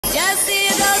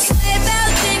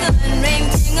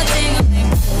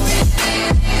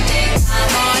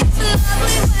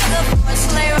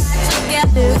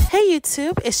Hey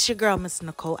YouTube, it's your girl Miss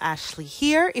Nicole Ashley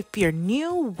here. If you're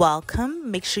new,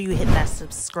 welcome. Make sure you hit that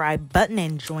subscribe button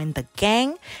and join the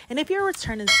gang. And if you're a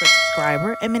returning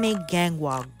subscriber, M&A Gang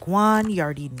Wagwan, you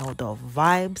already know the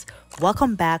vibes.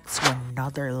 Welcome back to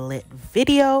another lit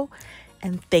video.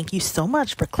 And thank you so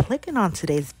much for clicking on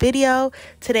today's video.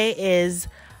 Today is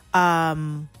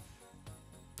 10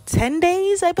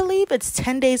 days, I believe. It's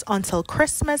 10 days until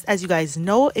Christmas. As you guys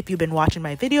know, if you've been watching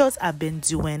my videos, I've been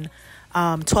doing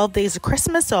 12 days of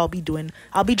Christmas. So I'll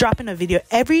be dropping a video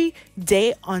every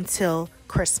day until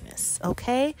Christmas.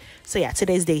 Okay. So yeah,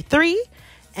 today's day 3.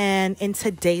 And in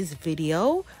today's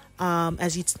video,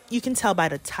 as you can tell by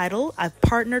the title, I've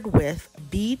partnered with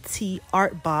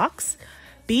BTArtBox.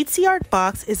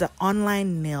 BTArtBox is an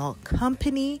online nail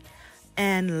company.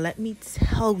 And let me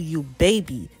tell you,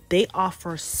 baby, they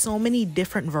offer so many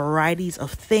different varieties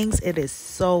of things. It is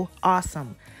so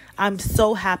awesome. I'm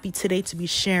so happy today to be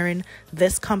sharing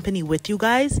this company with you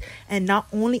guys. And not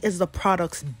only is the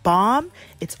products bomb,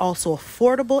 it's also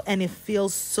affordable and it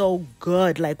feels so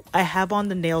good. Like I have on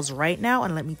the nails right now,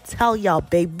 and let me tell y'all,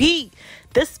 baby,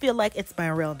 this feel like it's my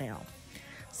real nail.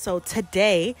 So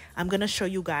today I'm going to show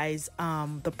you guys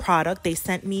the product. They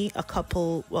sent me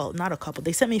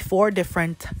they sent me 4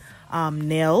 different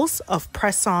nails of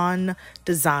press-on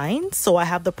design. So I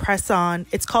have the press-on,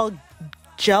 it's called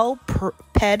gel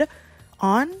ped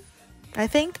on, I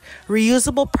think,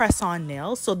 reusable press-on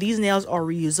nails. So these nails are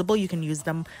reusable. You can use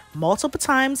them multiple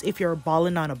times. If you're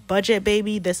balling on a budget,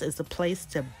 baby, this is the place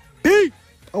to be.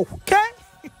 Okay.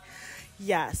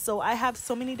 Yeah, so I have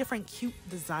so many different cute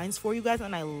designs for you guys,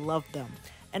 and I love them.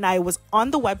 And I was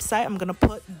on the website. I'm gonna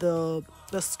put the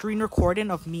screen recording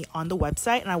of me on the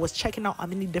website, and I was checking out how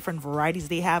many different varieties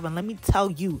they have. And let me tell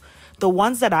you, the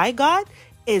ones that I got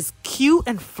is cute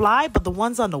and fly, but the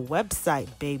ones on the website,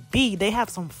 baby, they have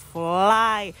some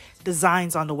fly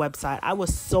designs on the website. I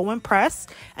was so impressed,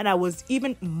 and I was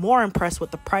even more impressed with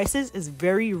the prices. It's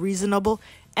very reasonable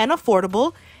and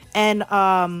affordable. And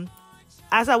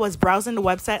as I was browsing the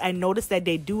website, I noticed that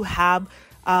they do have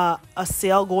a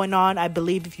sale going on. I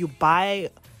believe if you buy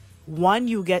one,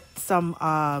 you get some,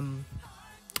 I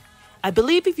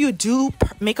believe if you do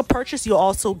make a purchase, you'll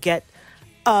also get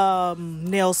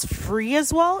nails free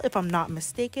as well. If I'm not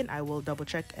mistaken, I will double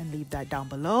check and leave that down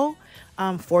below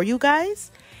for you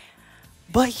guys.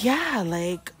 But yeah,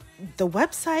 like the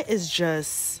website is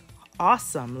just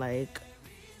awesome. Like,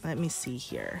 let me see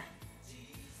here.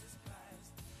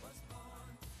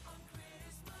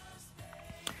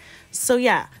 So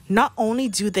yeah, not only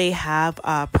do they have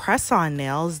press-on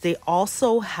nails, they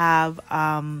also have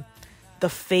the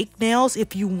fake nails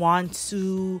if you want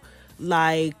to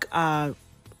like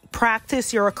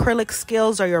practice your acrylic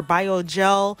skills or your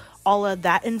biogel, all of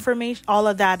that information, all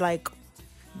of that like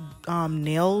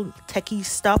nail techie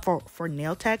stuff for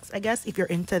nail techs, I guess. If you're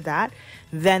into that,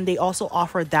 then they also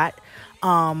offer that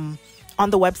on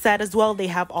the website as well. They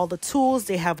have all the tools.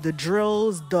 They have the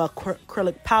drills, the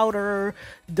acrylic powder,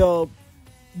 the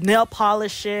nail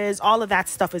polishes. All of that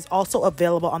stuff is also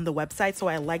available on the website. So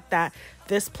I like that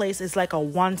this place is like a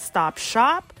one-stop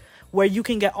shop where you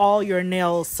can get all your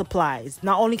nail supplies.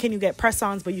 Not only can you get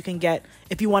press-ons, but you can get,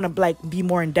 if you want to like be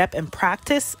more in depth and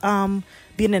practice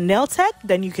being a nail tech,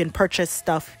 then you can purchase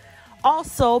stuff.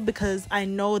 Also, because I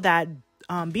know that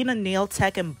being a nail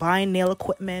tech and buying nail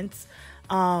equipment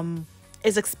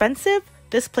is expensive,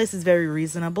 this place is very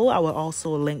reasonable. I will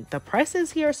also link the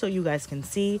prices here so you guys can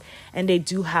see. And they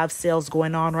do have sales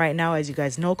going on right now. As you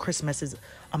guys know, Christmas is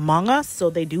among us, so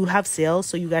they do have sales.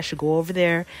 So you guys should go over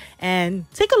there and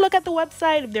take a look at the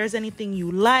website. If there's anything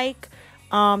you like,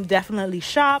 definitely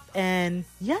shop. And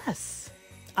yes,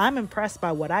 I'm impressed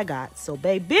by what I got. So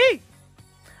baby,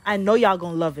 I know y'all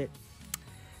gonna love it.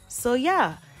 So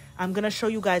yeah, I'm gonna show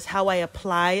you guys how I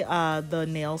apply the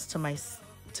nails to my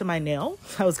nail.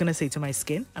 I was gonna say to my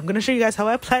skin. I'm gonna show you guys how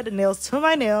I apply the nails to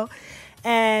my nail,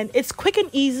 and it's quick and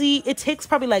easy. It takes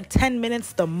probably like 10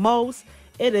 minutes the most.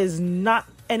 It is not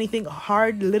anything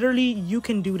hard. Literally, you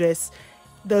can do this.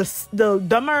 The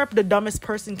dumbest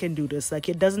person can do this. Like,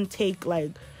 it doesn't take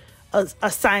like a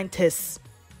scientist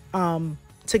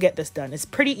to get this done. It's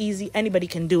pretty easy. Anybody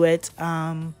can do it.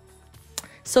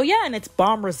 So yeah, and it's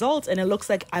bomb results, and it looks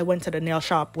like I went to the nail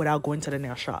shop without going to the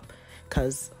nail shop.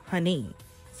 Because honey,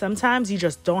 sometimes you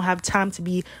just don't have time to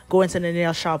be going to the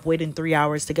nail shop waiting 3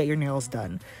 hours to get your nails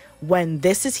done. When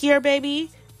this is here, baby,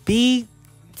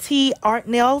 BT Art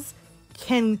Nails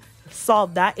can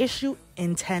solve that issue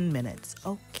in 10 minutes.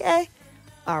 Okay.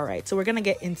 All right. So we're going to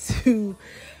get into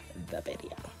the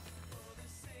video.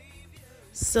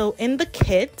 So in the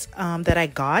kit that I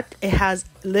got, it has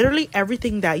literally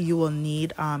everything that you will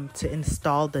need to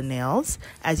install the nails.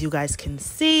 As you guys can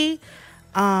see,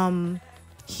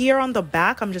 here on the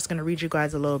back, I'm just going to read you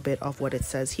guys a little bit of what it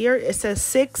says here. It says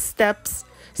 6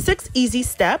 easy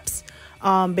steps.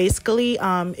 Basically,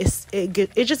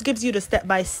 it just gives you the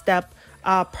step-by-step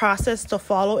process to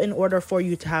follow in order for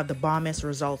you to have the bombest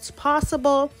results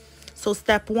possible. So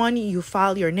step 1, you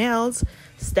file your nails.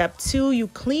 Step 2, you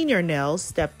clean your nails.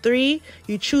 Step 3,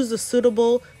 you choose a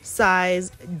suitable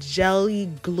size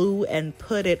jelly glue and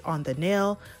put it on the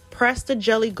nail. Press the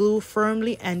jelly glue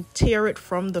firmly and tear it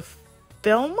from the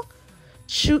film.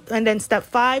 And then step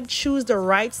 5, choose the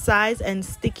right size and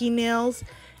sticky nails.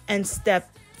 And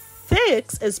step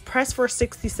 6 is press for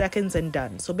 60 seconds and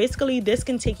done. So basically this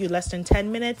can take you less than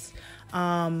 10 minutes.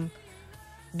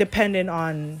 Depending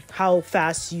on how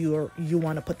fast you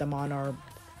want to put them on, or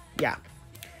yeah.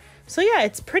 So yeah,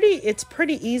 it's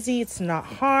pretty easy. It's not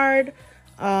hard.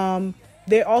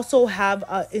 They also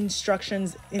have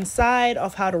instructions inside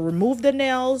of how to remove the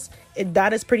nails.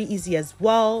 That is pretty easy as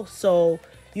well. So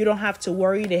you don't have to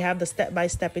worry. They have the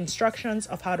step-by-step instructions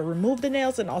of how to remove the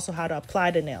nails and also how to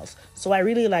apply the nails. So I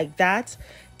really like that.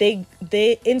 They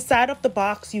inside of the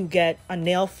box, you get a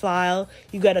nail file,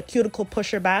 you get a cuticle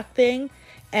pusher back thing,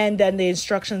 and then the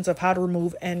instructions of how to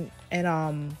remove and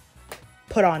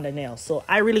put on the nails. So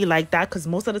I really like that, because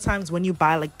most of the times when you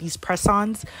buy like these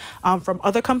press-ons from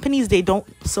other companies, they don't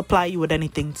supply you with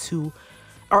anything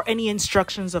or any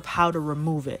instructions of how to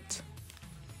remove it.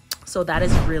 So that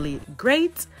is really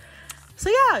great. So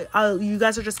yeah, you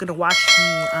guys are just gonna watch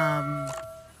me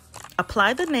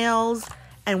apply the nails,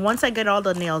 and once I get all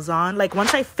the nails on, like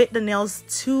once I fit the nails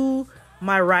to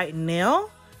my right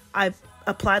nail, I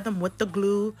apply them with the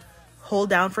glue, hold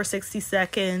down for 60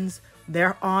 seconds.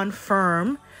 They're on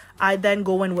firm. I then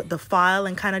go in with the file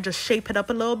and kind of just shape it up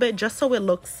a little bit, just so it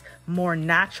looks more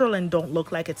natural and don't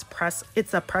look like it's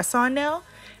a press-on nail.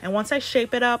 And once I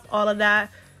shape it up, all of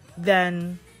that,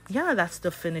 then yeah, that's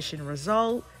the finishing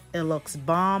result. It looks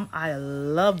bomb. I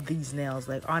love these nails.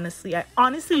 Like honestly, I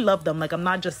honestly love them. Like I'm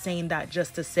not just saying that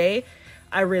just to say.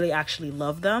 I really actually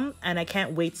love them, and I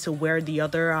can't wait to wear the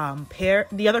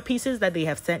other pieces that they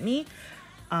have sent me.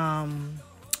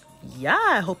 Yeah,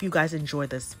 I hope you guys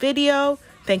enjoyed this video.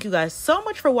 Thank you guys so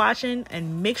much for watching,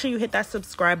 and make sure you hit that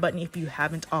subscribe button if you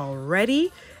haven't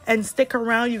already, and stick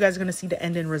around. You guys are gonna see the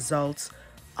ending results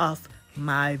of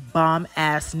my bomb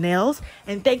ass nails.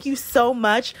 And thank you so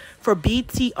much for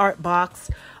BTArtBox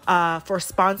for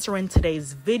sponsoring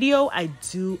today's video. I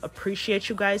do appreciate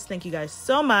you guys. Thank you guys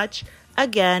so much.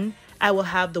 Again, I will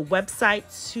have the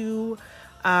website to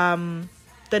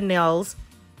the nails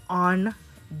on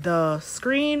the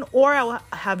screen, or I will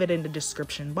have it in the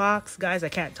description box. Guys, I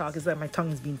can't talk, it's that my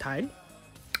tongue is being tied.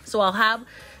 So I'll have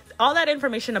all that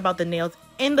information about the nails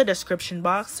in the description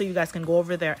box, so you guys can go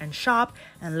over there and shop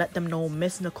and let them know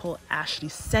Miss Nicole Ashley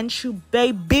sent you,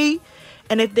 baby.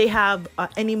 And if they have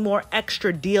any more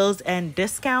extra deals and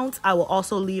discounts, I will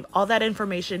also leave all that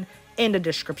information in the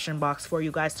description box for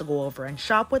you guys to go over and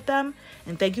shop with them.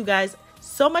 And thank you guys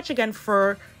so much again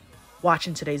for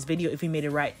watching today's video. If you made it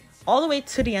right all the way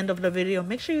to the end of the video,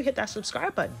 make sure you hit that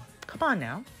subscribe button. Come on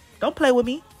now, don't play with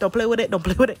me, don't play with it, don't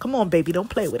play with it. Come on baby, don't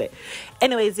play with it.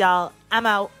 Anyways, y'all, I'm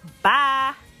out.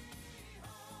 Bye.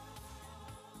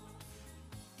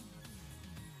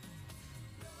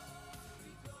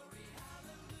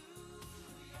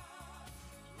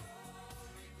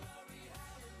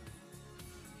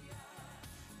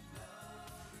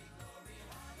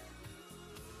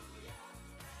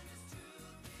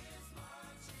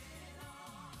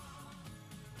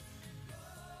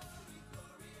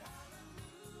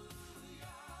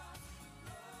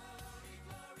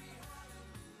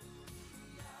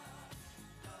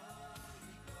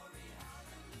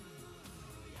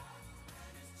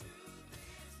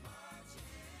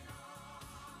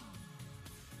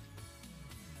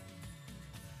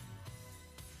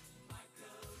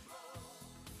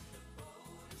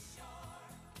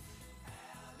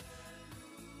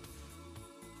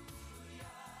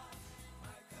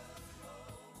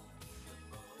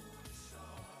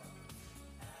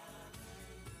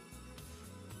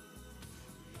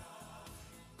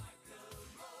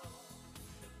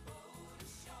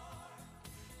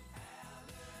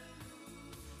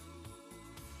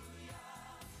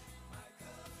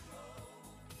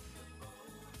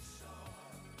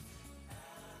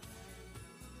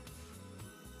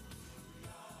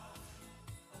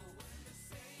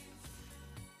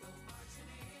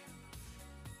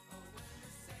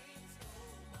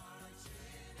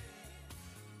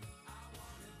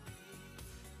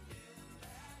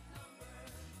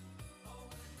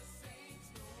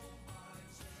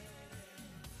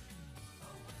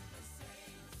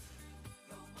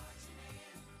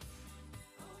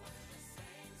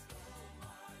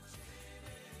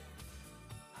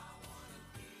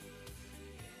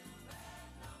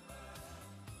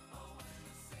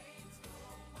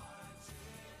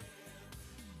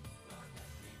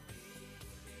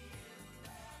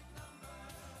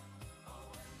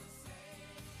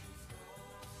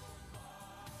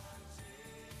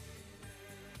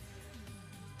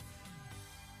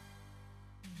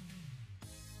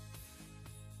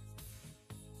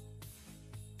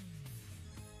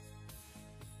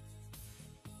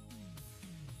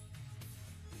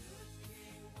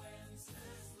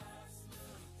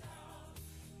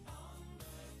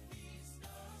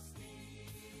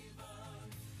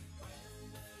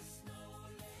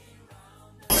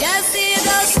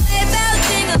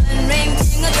 ring,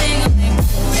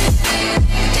 ting-a-ting-a-ling.